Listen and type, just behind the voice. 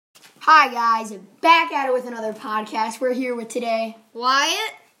Hi guys, back at it with another podcast. We're here with today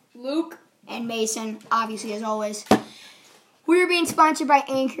Wyatt, Luke, and Mason, obviously as always. We're being sponsored by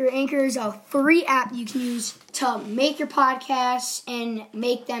Anchor. Anchor is a free app you can use to make your podcasts and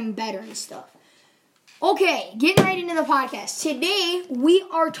make them better and stuff. Okay, getting right into the podcast. Today we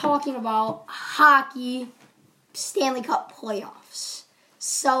are talking about hockey Stanley Cup playoffs.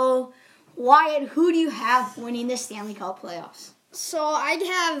 So, Wyatt, who do you have winning the Stanley Cup playoffs? So I'd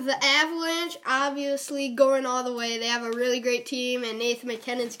have the Avalanche, obviously, going all the way. They have a really great team, and Nathan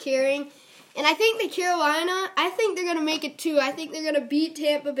MacKinnon's carrying. And I think the Carolina, I think they're going to make it too. I think they're going to beat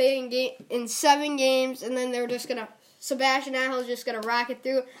Tampa Bay in 7 games, and then they're just going to, Sebastian Aho's just going to rock it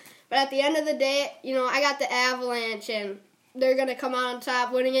through. But at the end of the day, I got the Avalanche, and they're going to come out on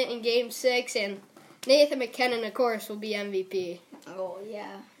top, winning it in Game 6, and Nathan MacKinnon, of course, will be MVP. Oh,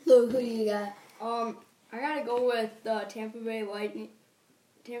 yeah. Luke, who do you got? I gotta go with the Tampa Bay Lightning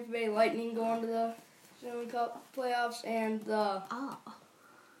going to the Stanley Cup playoffs and the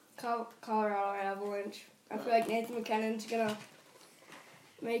Colorado Avalanche. I feel like Nathan MacKinnon's gonna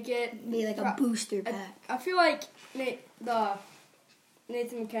make it. Be like a booster pack. I feel like Nathan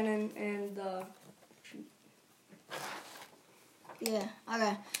MacKinnon and the. Yeah.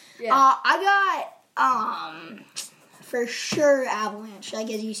 Okay. Yeah. I got for sure Avalanche. Like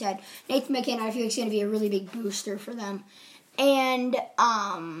as you said, Nathan MacKinnon. I feel like it's gonna be a really big booster for them, and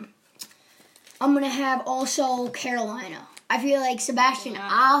I'm gonna have also Carolina. I feel like Sebastian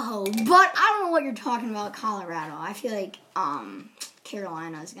Aho, but I don't know what you're talking about. Colorado. I feel like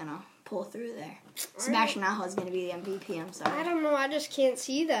Carolina is gonna pull through there. Sebastian Aho is gonna be the MVP. I'm sorry. I don't know. I just can't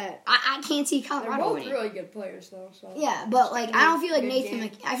see that. I can't see They're Colorado both winning. really good players though. So. Yeah, but like I don't feel like Good Nathan.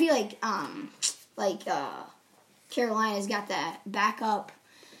 game. I feel like Carolina's got that backup.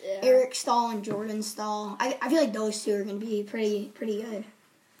 Yeah. Eric Stahl and Jordan Stahl. I feel like those two are gonna be pretty good.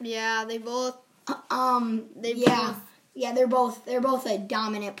 Yeah, they both. They're both a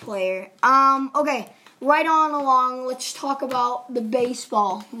dominant player. Okay, right on along. Let's talk about the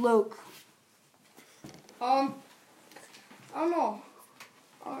baseball, Luke. I don't know.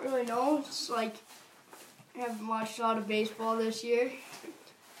 I don't really know. It's like I haven't watched a lot of baseball this year.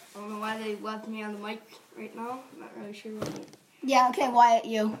 I don't know why they left me on the mic right now. I'm not really sure what. Yeah. Okay, Wyatt,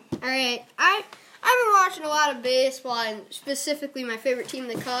 you. All right, I've been watching a lot of baseball, and specifically my favorite team,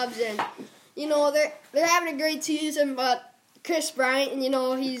 the Cubs, and they're having a great season. But Chris Bryant, and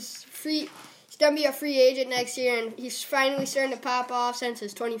he's free. He's gonna be a free agent next year, and he's finally starting to pop off since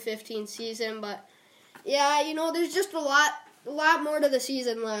his 2015 season. But yeah, there's just a lot more to the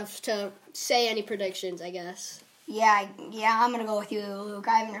season left to say any predictions, I guess. Yeah, I'm gonna go with you, Luke.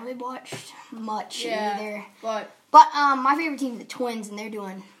 I haven't really watched much either. But my favorite team is the Twins, and they're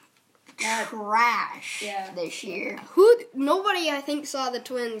doing trash this year. Nobody, I think, saw the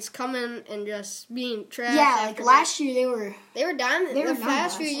Twins coming and just being trash. Yeah, like last year they were dominant. They were the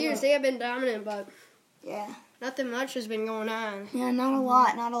past few years they have been dominant, but nothing much has been going on. Yeah, not a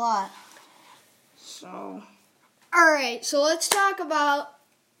lot. So, all right, so let's talk about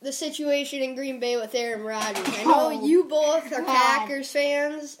the situation in Green Bay with Aaron Rodgers. I know you both are Packers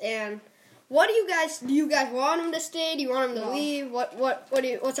fans, and what do you guys want him to stay? Do you want him to leave?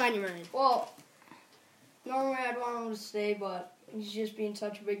 What's on your mind? Well, normally I'd want him to stay, but he's just being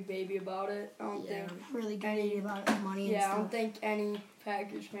such a big baby about it. I don't think really greedy about the money. Yeah, and stuff. I don't think any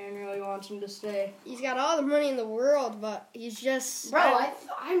Packers fan really wants him to stay. He's got all the money in the world, but he's just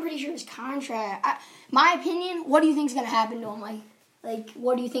I'm pretty sure his contract. My opinion. What do you think's gonna happen to him? Like,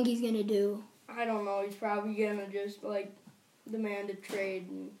 what do you think he's gonna do? I don't know. He's probably gonna just demand a trade.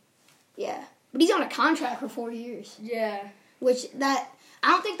 Yeah, but he's on a contract for 4 years. Yeah. I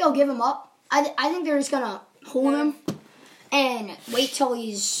don't think they'll give him up. I think they're just gonna hold him and wait till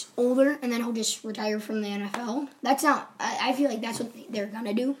he's older, and then he'll just retire from the NFL. I feel like that's what they're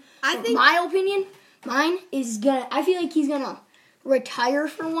gonna do. My opinion, I feel like he's gonna retire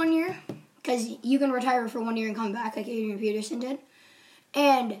for 1 year, because you can retire for 1 year and come back like Adrian Peterson did.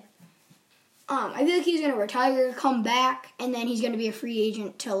 And I feel like he's gonna retire, come back, and then he's gonna be a free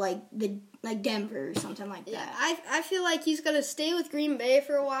agent to Denver or something like that. Yeah, I feel like he's gonna stay with Green Bay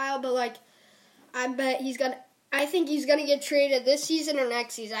for a while, but I think he's gonna get traded this season or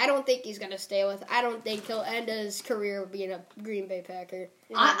next season. I don't think he's gonna stay with. I don't think he'll end his career being a Green Bay Packer.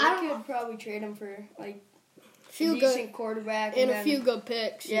 Yeah, I could probably trade him for a decent quarterback and a few good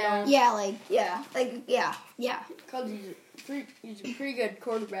picks. Yeah. Because he's a pretty good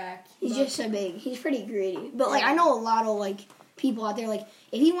quarterback. He's just so big. He's pretty greedy. But I know a lot of people out there.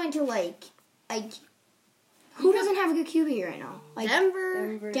 If he went to who doesn't have a good QB right now?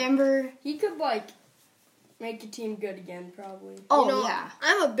 Denver. Denver. He could make your team good again, probably. Oh, You know, yeah.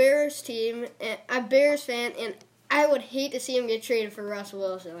 I'm a Bears team, and I'm a Bears fan, and I would hate to see him get traded for Russell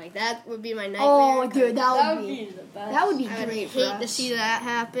Wilson. Like, that would be my nightmare. Oh, dude, That that would would be the best. that would be I would great for hate us. to see that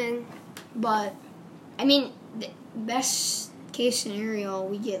happen. But I mean, the best case scenario,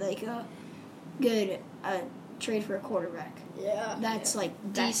 we get like a good trade for a quarterback. Yeah. That's like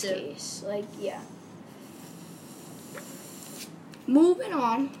best Decent. case. Like, yeah. Moving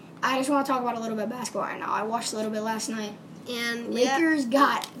on, I just want to talk about a little bit of basketball right now. I watched a little bit last night. And yeah, Lakers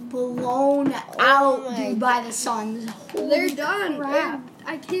got blown out, my dude, by the Suns. they're Holy done. crap.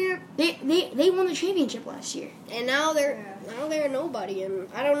 I can't. They won the championship last year. And now they're nobody. And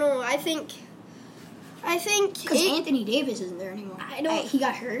I don't know. I think Because Anthony Davis isn't there anymore. I don't- He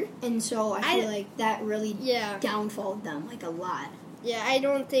got hurt, and so I feel like that really Yeah. downfalled them like a lot. Yeah, I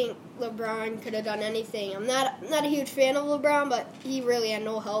don't think LeBron could have done anything. I'm not a huge fan of LeBron, but he really had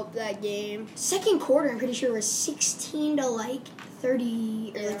no help that game. Second quarter, I'm pretty sure, was 16 to like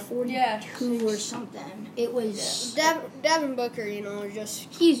 30 or Yeah. like 42 or something. It was. Devin Booker, you know, just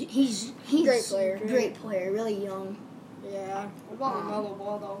He's Great player. Great player, really young. yeah. What about LaMelo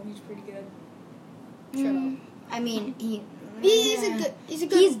Ball, though? He's pretty good. Shut up. I mean, He's a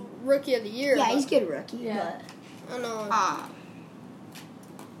good He's- rookie of the year. Yeah, but he's a good rookie. Yeah. I know. But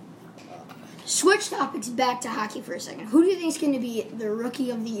switch topics back to hockey for a second. Who do you think is going to be the rookie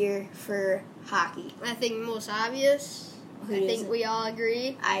of the year for hockey? I think most obvious. Who I is think it? we all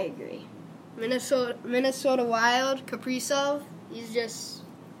agree. I agree. Minnesota Wild, Kaprizov. He's just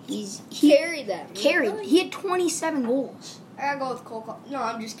He carried them. carried. Really? He had 27 goals. I gotta go with Cole. No,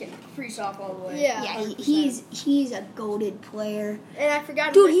 I'm just kidding. Kaprizov all the way. Yeah. Yeah, 100%. he's a goated player. And I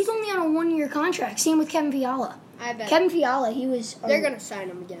forgot. Dude, he's only on a 1-year contract. Same with Kevin Fiala. I bet Kevin Fiala, he was. they're gonna sign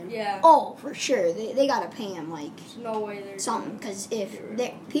him again. Yeah. Oh, for sure. They got to pay him like There's no way they're something because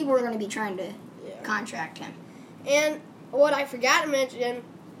people are going to be trying to Yeah. contract him. And what I forgot to mention,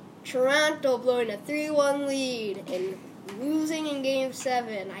 Toronto blowing a 3-1 lead and losing in Game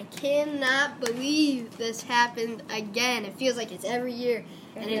 7. I cannot believe this happened again. It feels like it's every year,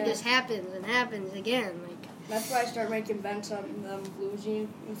 and Yeah. it just happens and happens again. Like That's why I start making bets on them losing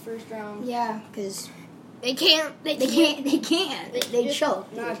in the first round. Yeah, because they can't. they can't. They just-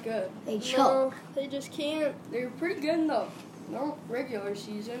 choke. Not good. They choke. No, they just can't. They were pretty good in the regular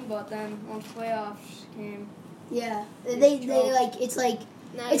season, but then once playoffs came, Yeah, They they choke. like it's like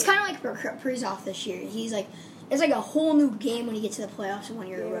Not it's even- kind of like Kaprizov this year. He's like it's like a whole new game when you get to the playoffs when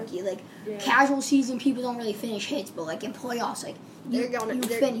you're a Yeah. rookie. Like Yeah. casual season, people don't really finish hits, but like in playoffs, like you They're gonna- you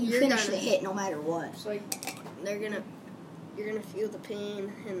they're- finish you're the gonna- hit no matter what. it's like You're gonna feel the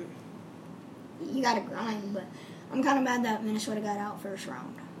pain, and You got to grind, but I'm kind of mad that Minnesota got out first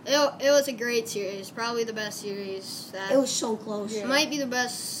round. it was a great series. Probably the best series. That It was so close. Yeah. might be the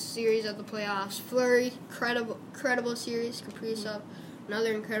best series of the playoffs. Fleury, credible series. Kaprizov,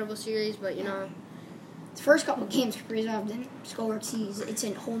 another incredible series. But you know, The first couple games, Kaprizov didn't score. It's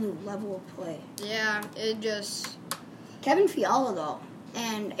a whole new level of play. yeah, it just Kevin Fiala though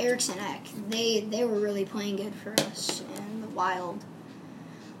and Eriksson Ek, they were really playing good for us and the Wild.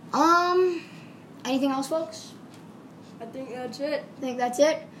 Anything else, folks? I think that's it. I think that's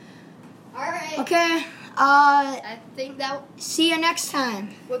it. all right. Okay. I think that See you next time.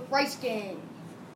 With Rice game.